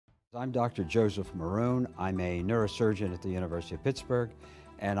I'm Dr. Joseph Maroon. I'm a neurosurgeon at the University of Pittsburgh,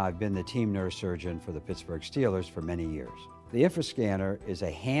 and I've been the team neurosurgeon for the Pittsburgh Steelers for many years. The InfraScanner is a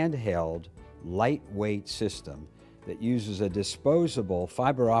handheld, lightweight system that uses a disposable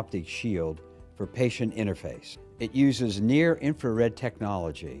fiber optic shield for patient interface. It uses near-infrared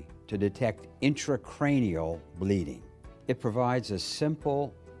technology to detect intracranial bleeding. It provides a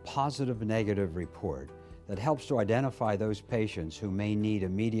simple positive-negative report that helps to identify those patients who may need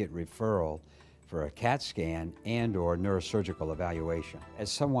immediate referral for a CAT scan and/or neurosurgical evaluation.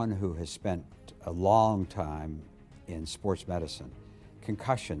 As someone who has spent a long time in sports medicine,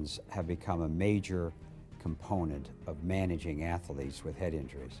 concussions have become a major component of managing athletes with head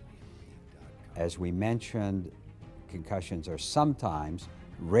injuries. As we mentioned, concussions are sometimes,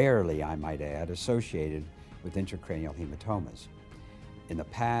 rarely I might add, associated with intracranial hematomas. In the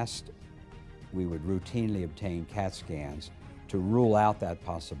past, we would routinely obtain CAT scans to rule out that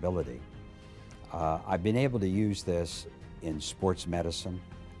possibility. I've been able to use this in sports medicine,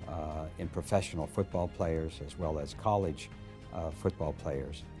 in professional football players, as well as college football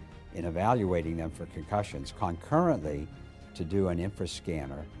players, in evaluating them for concussions, concurrently to do an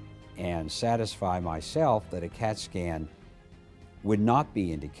InfraScanner and satisfy myself that a CAT scan would not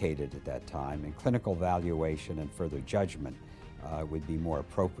be indicated at that time, and clinical evaluation and further judgment would be more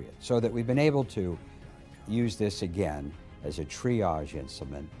appropriate. So that we've been able to use this again as a triage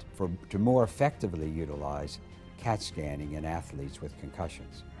instrument to more effectively utilize CAT scanning in athletes with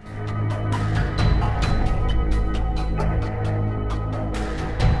concussions.